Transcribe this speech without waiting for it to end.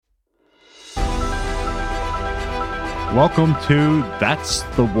Welcome to That's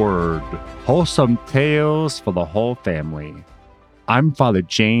the Word, wholesome tales for the whole family. I'm Father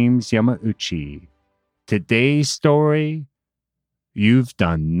James Yamauchi. Today's story, You've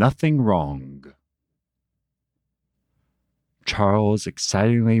Done Nothing Wrong. Charles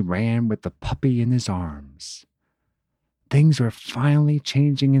excitedly ran with the puppy in his arms. Things were finally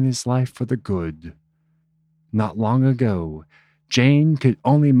changing in his life for the good. Not long ago, Jane could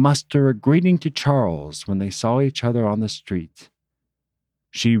only muster a greeting to Charles when they saw each other on the street.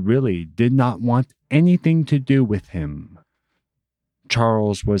 She really did not want anything to do with him.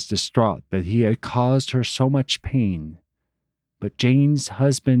 Charles was distraught that he had caused her so much pain, but Jane's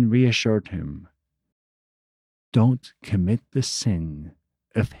husband reassured him. Don't commit the sin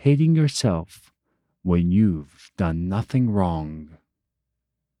of hating yourself when you've done nothing wrong.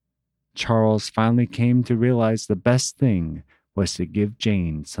 Charles finally came to realize the best thing was to give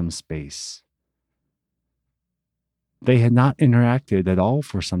Jane some space. They had not interacted at all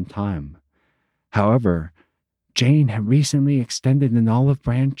for some time. However, Jane had recently extended an olive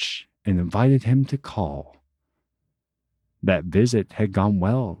branch and invited him to call. That visit had gone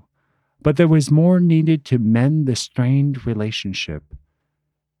well, but there was more needed to mend the strained relationship.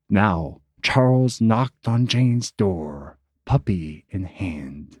 Now, Charles knocked on Jane's door, puppy in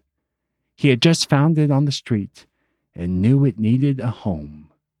hand. He had just found it on the street and knew it needed a home.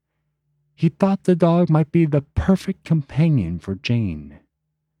 He thought the dog might be the perfect companion for Jane.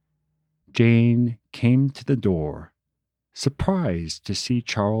 Jane came to the door, surprised to see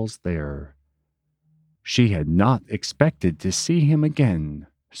Charles there. She had not expected to see him again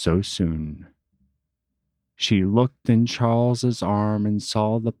so soon. She looked in Charles's arm and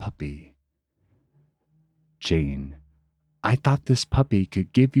saw the puppy. Jane, I thought this puppy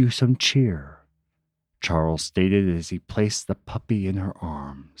could give you some cheer, Charles stated as he placed the puppy in her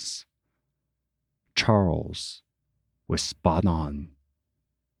arms. Charles was spot on.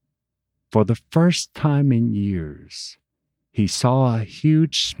 For the first time in years, he saw a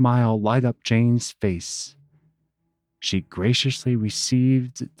huge smile light up Jane's face. She graciously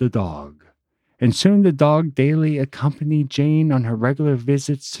received the dog, and soon the dog daily accompanied Jane on her regular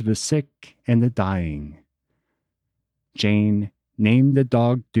visits to the sick and the dying. Jane named the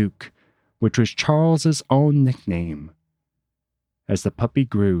dog Duke, which was Charles's own nickname. As the puppy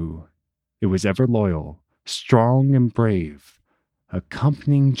grew, it was ever loyal, strong, and brave,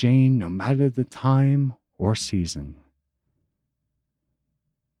 accompanying Jane no matter the time or season.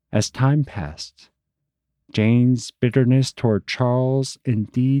 As time passed, Jane's bitterness toward Charles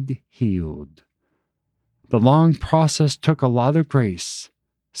indeed healed. The long process took a lot of grace,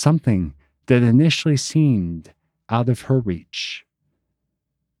 something that initially seemed out of her reach.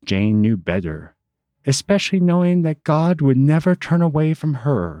 Jane knew better, especially knowing that God would never turn away from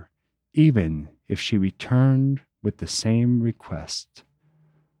her, even if she returned with the same request.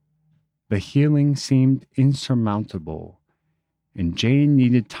 The healing seemed insurmountable, and Jane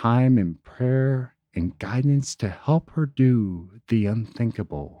needed time in prayer and guidance to help her do the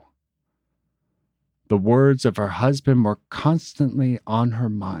unthinkable. The words of her husband were constantly on her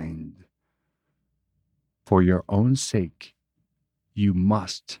mind. For your own sake, you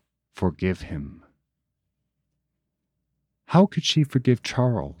must forgive him. How could she forgive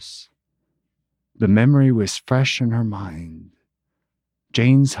Charles? The memory was fresh in her mind.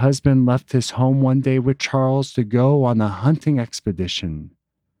 Jane's husband left his home one day with Charles to go on a hunting expedition.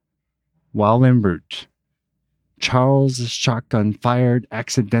 While en route, Charles's shotgun fired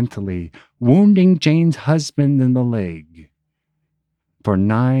accidentally, wounding Jane's husband in the leg. For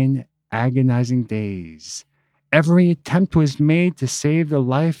 9 agonizing days, every attempt was made to save the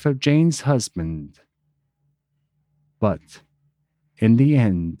life of Jane's husband. But in the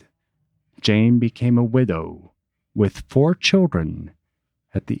end, Jane became a widow with 4 children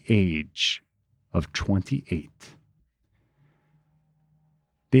at the age of 28.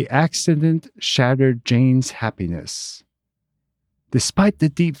 The accident shattered Jane's happiness. Despite the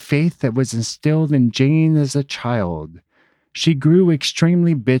deep faith that was instilled in Jane as a child, she grew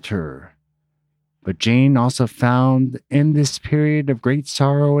extremely bitter. But Jane also found in this period of great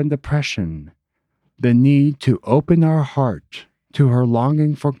sorrow and depression the need to open our heart to her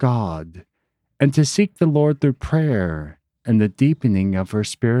longing for God and to seek the Lord through prayer and the deepening of her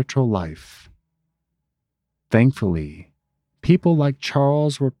spiritual life. Thankfully, people like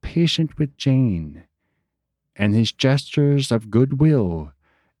Charles were patient with Jane, and his gestures of goodwill,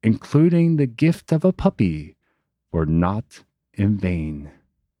 including the gift of a puppy, were not in vain.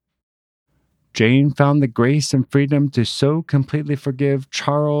 Jane found the grace and freedom to so completely forgive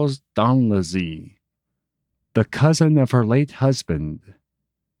Charles Donlesey, the cousin of her late husband,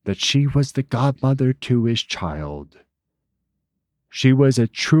 that she was the godmother to his child. She was a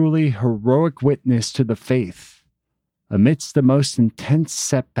truly heroic witness to the faith amidst the most intense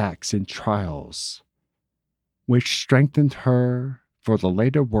setbacks and trials, which strengthened her for the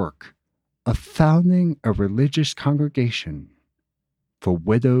later work of founding a religious congregation for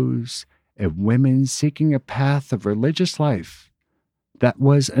widows and women seeking a path of religious life that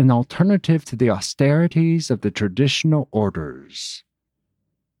was an alternative to the austerities of the traditional orders.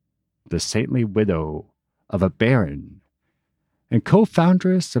 The saintly widow of a baron and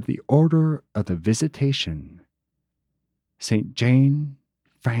co-foundress of the Order of the Visitation, Saint Jane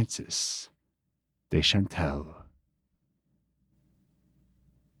Frances de Chantal.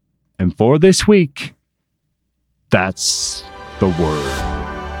 And for this week, that's the word.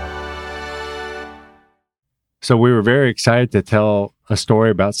 So we were very excited to tell a story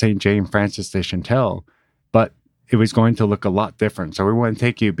about Saint Jane Frances de Chantal, but it was going to look a lot different. So we want to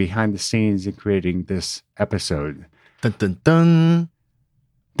take you behind the scenes in creating this episode. Dun, dun, dun.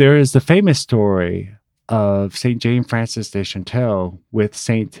 There is the famous story of Saint Jane Frances de Chantal with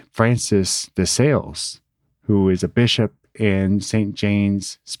Saint Francis de Sales, who is a bishop and Saint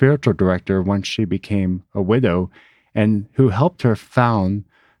Jane's spiritual director once she became a widow, and who helped her found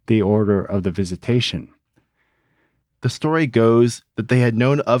the Order of the Visitation. The story goes that they had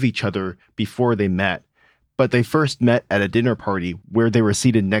known of each other before they met, but they first met at a dinner party where they were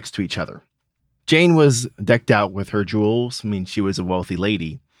seated next to each other. Jane was decked out with her jewels. She was a wealthy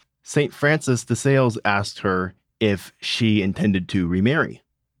lady. St. Francis de Sales asked her if she intended to remarry.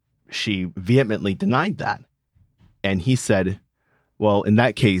 She vehemently denied that. And he said, well, in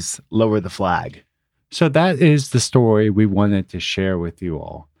that case, lower the flag. So that is the story we wanted to share with you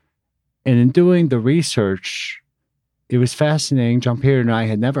all. And in doing the research, it was fascinating. Jean-Pierre and I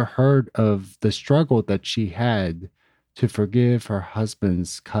had never heard of the struggle that she had to forgive her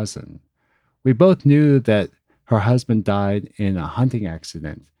husband's cousin. We both knew that her husband died in a hunting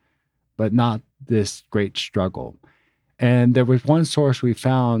accident, but not this great struggle. And there was one source we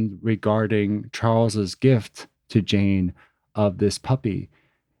found regarding Charles's gift to Jane of this puppy.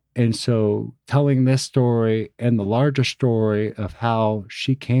 And so telling this story and the larger story of how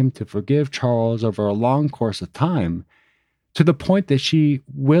she came to forgive Charles over a long course of time, to the point that she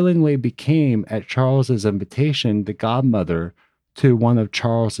willingly became, at Charles's invitation, the godmother to one of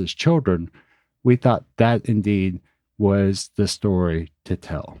Charles's children, we thought that indeed was the story to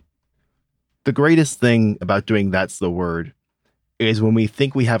tell. The greatest thing about doing That's the Word is when we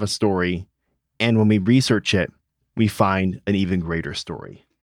think we have a story, and when we research it, we find an even greater story.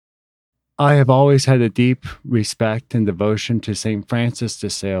 I have always had a deep respect and devotion to St. Francis de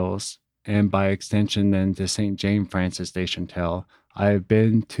Sales, and by extension then to St. Jane Frances de Chantal. I have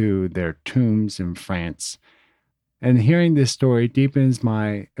been to their tombs in France, and hearing this story deepens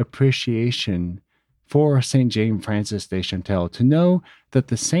my appreciation for St. Jane Frances de Chantal, to know that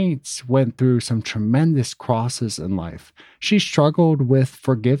the saints went through some tremendous crosses in life. She struggled with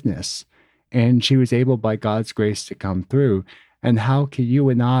forgiveness, and she was able by God's grace to come through. And how can you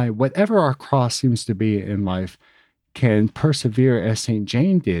and I, whatever our cross seems to be in life, can persevere as St.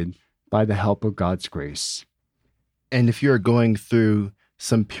 Jane did by the help of God's grace? And if you're going through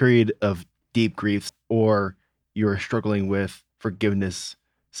some period of deep grief, or you're struggling with forgiveness,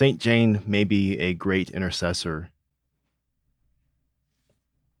 St. Jane may be a great intercessor.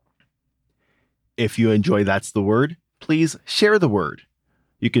 If you enjoy That's the Word, please share the word.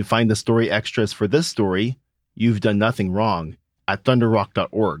 You can find the story extras for this story, You've Done Nothing Wrong, at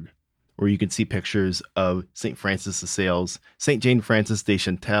thunderrock.org, where you can see pictures of St. Francis de Sales, St. Jane Frances de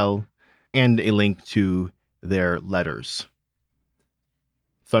Chantal, and a link to their letters.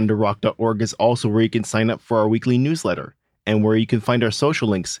 Thunderrock.org is also where you can sign up for our weekly newsletter, and where you can find our social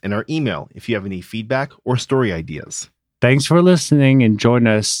links and our email if you have any feedback or story ideas. Thanks for listening, and join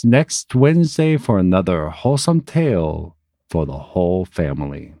us next Wednesday for another wholesome tale for the whole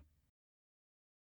family.